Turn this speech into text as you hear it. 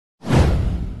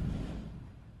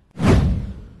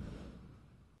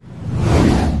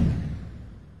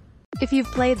If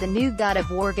you've played the new God of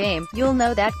War game, you'll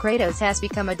know that Kratos has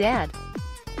become a dad.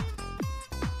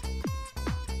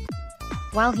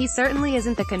 While he certainly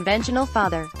isn't the conventional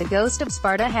father, the Ghost of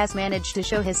Sparta has managed to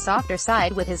show his softer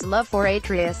side with his love for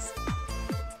Atreus.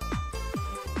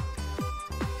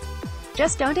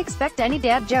 Just don't expect any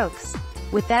dad jokes.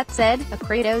 With that said, a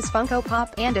Kratos Funko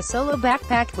Pop and a solo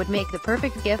backpack would make the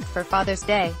perfect gift for Father's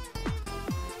Day.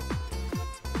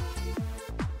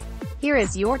 Here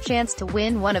is your chance to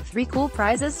win one of 3 cool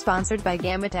prizes sponsored by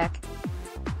Gamatech.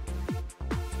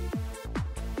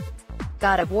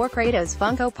 God of War Kratos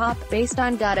Funko Pop. Based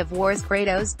on God of War's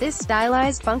Kratos, this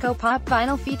stylized Funko Pop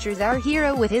vinyl features our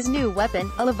hero with his new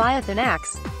weapon, a Leviathan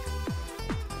axe.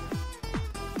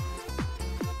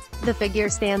 The figure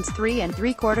stands 3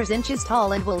 3/4 inches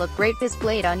tall and will look great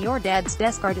displayed on your dad's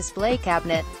desk or display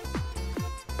cabinet.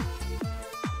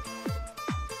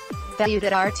 Valued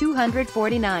at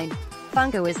 $249.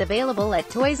 Funko is available at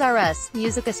Toys R Us,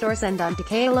 Musica stores and on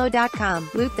Takalo.com,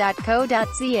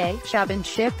 Loot.co.za, Shop and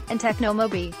Ship, and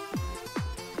Technomobi.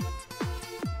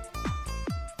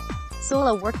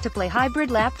 Solo work-to-play hybrid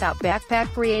laptop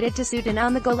backpack created to suit an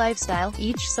on-the-go lifestyle.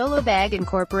 Each solo bag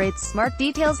incorporates smart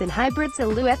details and hybrid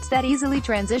silhouettes that easily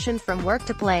transition from work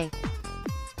to play.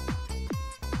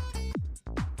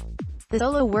 The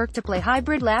Solo work-to-play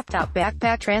hybrid laptop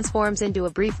backpack transforms into a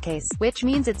briefcase, which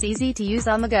means it's easy to use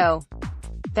on the go.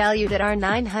 Valued at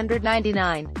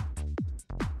 $999.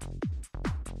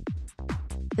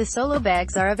 The Solo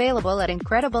bags are available at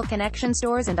Incredible Connection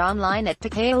stores and online at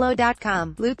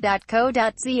Takalo.com,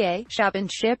 Loot.co.za, Shop and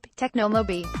Ship,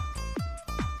 Technomobi.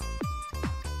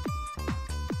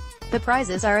 The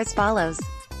prizes are as follows.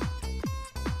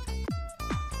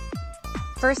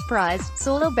 First prize,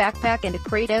 Solo backpack and a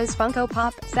Kratos Funko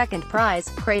Pop. Second prize,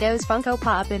 Kratos Funko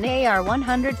Pop and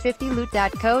AR-150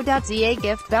 Loot.co.za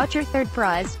gift voucher. Third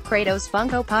prize, Kratos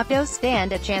Funko Pop. To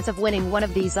stand a chance of winning one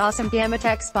of these awesome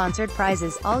Gamatech sponsored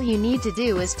prizes, all you need to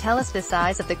do is tell us the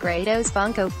size of the Kratos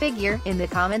Funko figure, in the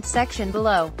comments section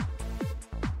below.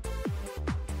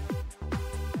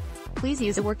 Please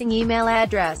use a working email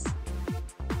address.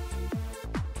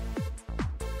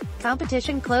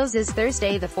 Competition closes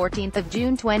Thursday the 14th of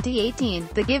June 2018.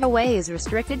 The giveaway is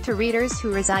restricted to readers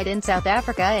who reside in South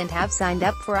Africa and have signed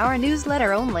up for our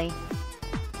newsletter only.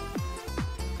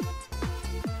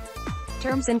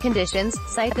 Terms and conditions,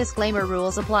 site disclaimer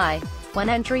rules apply. 1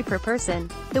 entry per person.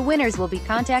 The winners will be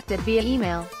contacted via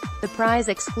email. The prize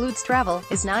excludes travel,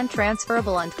 is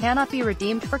non-transferable and cannot be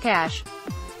redeemed for cash.